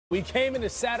We came into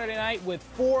Saturday night with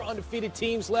 4 undefeated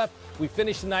teams left. We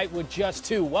finished the night with just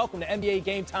 2. Welcome to NBA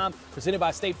Game Time, presented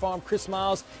by State Farm. Chris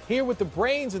Miles here with the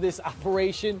brains of this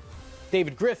operation,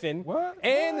 David Griffin,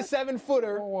 and the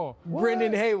 7-footer,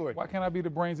 Brendan Hayward. Why can't I be the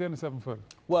brains and the 7-footer?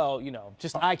 Well, you know,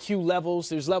 just IQ levels.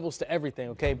 There's levels to everything,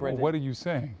 okay, Brendan? Well, what are you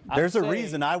saying? There's a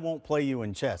reason I won't play you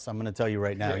in chess. I'm going to tell you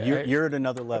right now. You're at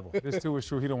another level. This too is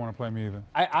true. He don't want to play me either.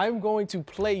 I'm going to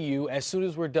play you as soon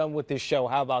as we're done with this show.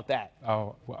 How about that?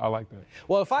 Oh, well, I like that.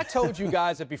 Well, if I told you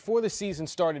guys that before the season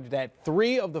started that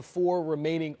 3 of the 4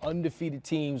 remaining undefeated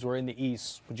teams were in the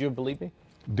East, would you have believed me?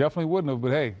 Definitely wouldn't have, but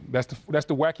hey, that's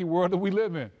the wacky world that we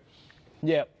live in.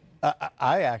 Yeah.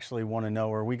 I actually want to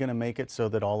know, are we going to make it so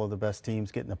that all of the best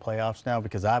teams get in the playoffs now?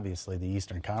 Because obviously the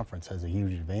Eastern Conference has a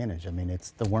huge advantage. I mean,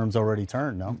 it's the worm's already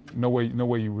turned, no? No way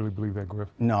you really believe that, Griff.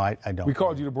 No, I don't. We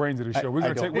called you the brains of the show. We're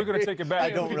going to take it back.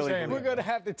 I don't really. We're going to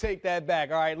have to take that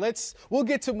back. All right, we'll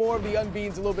get to more of the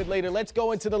unbeatens a little bit later. Let's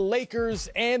go into the Lakers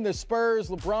and the Spurs.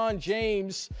 LeBron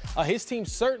James, his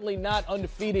team's certainly not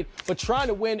undefeated, but trying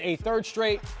to win a 3rd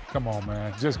straight. Come on,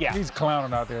 man. He's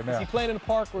clowning out there now. Is he playing in the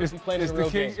park or is he playing in the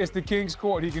real game? It's the King's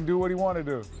Court. He can do what he want to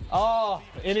do. Oh,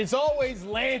 and it's always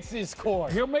Lance's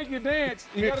court. He'll make you dance.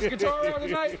 He got his guitar out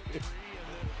tonight.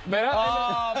 Man,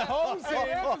 Lance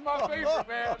is my favorite,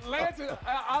 man.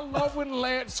 I love when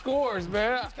Lance scores,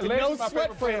 man. No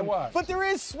sweat for him. But there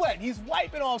is sweat. He's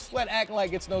wiping off sweat, acting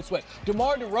like it's no sweat.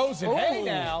 DeMar DeRozan, hey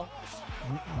now.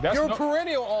 You're a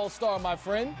perennial all-star, my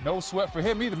friend. No sweat for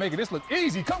him either, making this look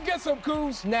easy. Come get some,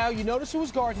 Coos. Now, you notice who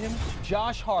was guarding him?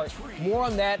 Josh Hart. More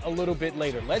on that a little bit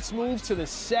later. Let's move to the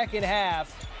second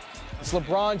half. It's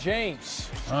LeBron James.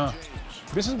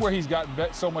 This is where he's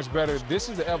gotten so much better. This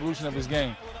is the evolution of his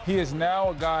game. He is now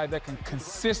a guy that can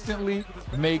consistently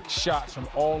make shots from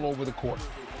all over the court.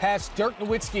 Past Dirk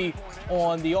Nowitzki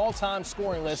on the all-time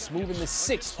scoring list, moving to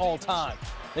 6th all-time.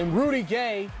 Then Rudy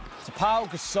Gay to Pau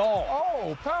Gasol.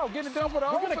 Oh, Pau getting it done for the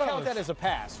offense. We're going to count that as a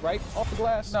pass, right? Off the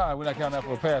glass? Nah, we're not counting that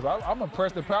for a pass. I'm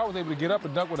impressed that Pau was able to get up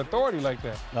and dunk with authority like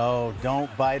that. Oh,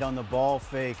 don't bite on the ball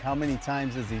fake. How many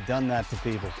times has he done that to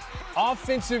people?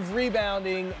 Offensive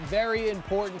rebounding, very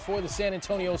important for the San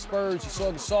Antonio Spurs. You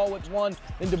saw Gasol with 1,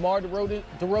 then DeMar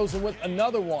DeRozan with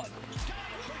another 1.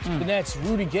 The Nets,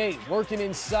 Rudy Gay working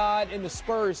inside, and the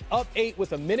Spurs up 8 with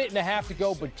 1.5 minutes to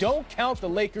go, but don't count the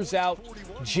Lakers out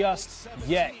just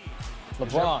yet.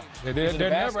 LeBron. They're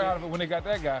never out of it when they got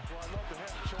that guy.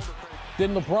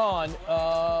 Then LeBron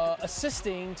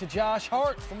assisting to Josh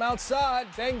Hart from outside.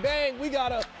 Bang, bang. We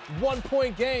got a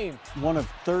 1-point game. One of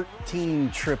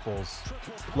 13 triples.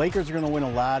 Lakers are going to win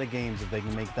a lot of games if they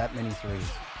can make that many threes.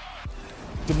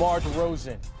 DeMar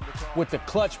DeRozan with the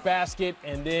clutch basket,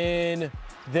 and then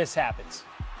this happens.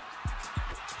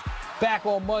 Back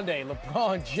on Monday,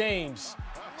 LeBron James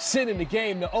sending the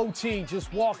game to OT,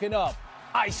 just walking up.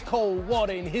 Ice cold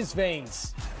water in his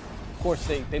veins. Of course,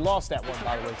 they lost that one,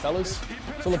 by the way, fellas.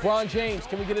 So LeBron James,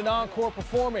 can we get an encore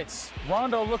performance?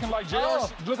 Rondo looking like J.R.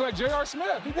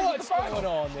 Smith. What's going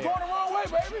on there? Going the wrong way,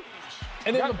 baby.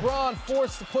 And then LeBron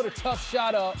forced to put a tough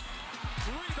shot up.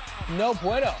 No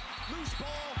bueno.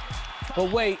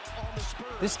 But wait,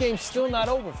 this game's still not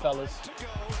over, fellas.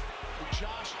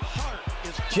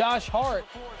 Josh Hart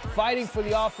fighting for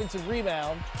the offensive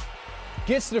rebound.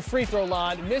 Gets to the free throw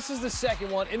line, misses the second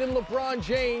one, and then LeBron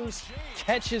James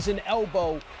catches an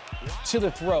elbow to the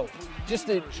throat. Just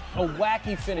a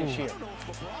wacky finish here.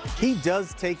 He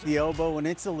does take the elbow, and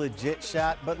it's a legit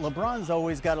shot, but LeBron's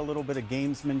always got a little bit of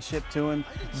gamesmanship to him.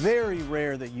 Very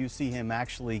rare that you see him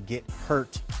actually get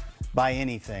hurt by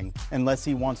anything unless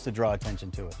he wants to draw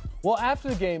attention to it. Well, after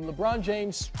the game, LeBron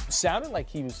James sounded like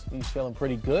he's feeling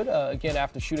pretty good, again,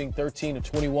 after shooting 13 of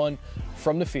 21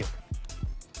 from the field.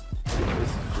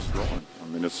 It's just growing. I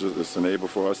mean, it's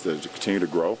enabled for us to continue to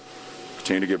grow,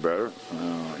 continue to get better.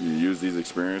 You use these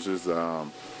experiences,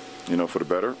 for the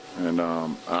better. And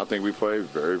I think we played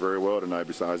very, very well tonight.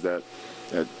 Besides that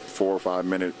 4 or 5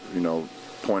 minute,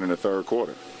 point in the third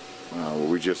quarter, where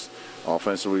we just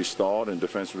offensively stalled and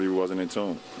defensively wasn't in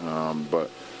tune.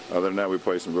 But other than that, we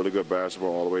played some really good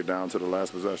basketball all the way down to the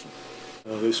last possession.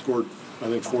 They scored, I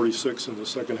think, 46 in the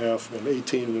second half and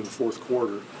 18 in the fourth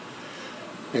quarter.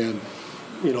 And,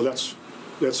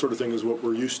 that sort of thing is what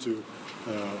we're used to.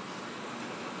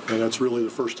 And that's really the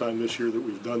first time this year that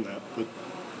we've done that. But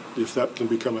if that can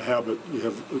become a habit, you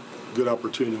have a good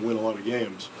opportunity to win a lot of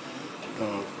games.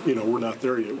 We're not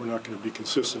there yet. We're not going to be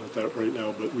consistent at that right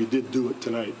now, but we did do it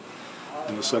tonight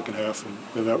in the second half,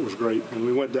 and that was great. And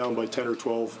we went down by 10 or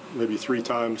 12, maybe 3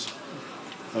 times.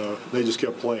 They just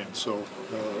kept playing. So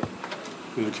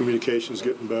the communication's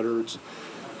getting better.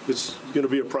 It's going to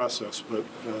be a process, but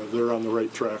they're on the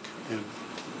right track, and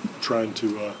trying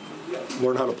to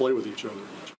learn how to play with each other.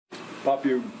 Pop,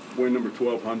 you win number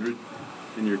 1,200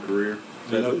 in your career.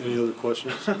 Any other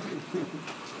questions?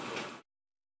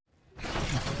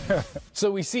 So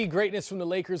we see greatness from the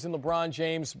Lakers and LeBron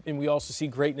James, and we also see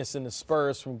greatness in the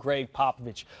Spurs from Greg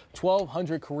Popovich.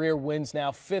 1,200 career wins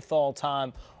now, 5th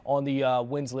all-time on the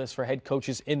wins list for head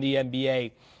coaches in the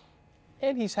NBA.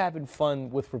 And he's having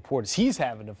fun with reporters. He's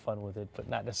having fun with it, but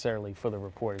not necessarily for the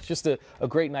reporters. Just a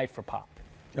great night for Pop.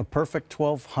 A perfect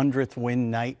 1,200th win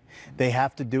night. They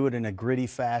have to do it in a gritty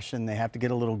fashion. They have to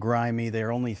get a little grimy.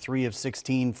 They're only 3 of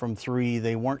 16 from 3.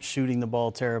 They weren't shooting the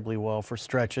ball terribly well for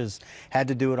stretches. Had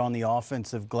to do it on the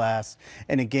offensive glass.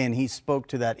 And again, he spoke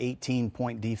to that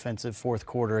 18-point defensive fourth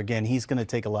quarter. Again, he's going to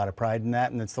take a lot of pride in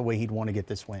that, and that's the way he'd want to get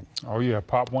this win. Oh, yeah.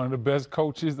 Pop, one of the best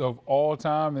coaches of all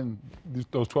time, and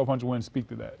those 1,200 wins speak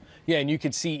to that. Yeah, and you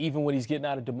could see even when he's getting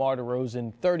out of DeMar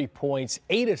DeRozan, 30 points,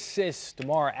 8 assists.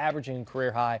 DeMar averaging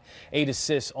career high 8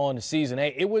 assists on the season.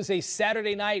 Hey, it was a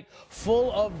Saturday night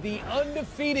full of the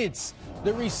undefeateds,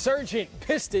 the resurgent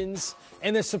Pistons,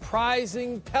 and the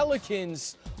surprising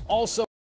Pelicans also.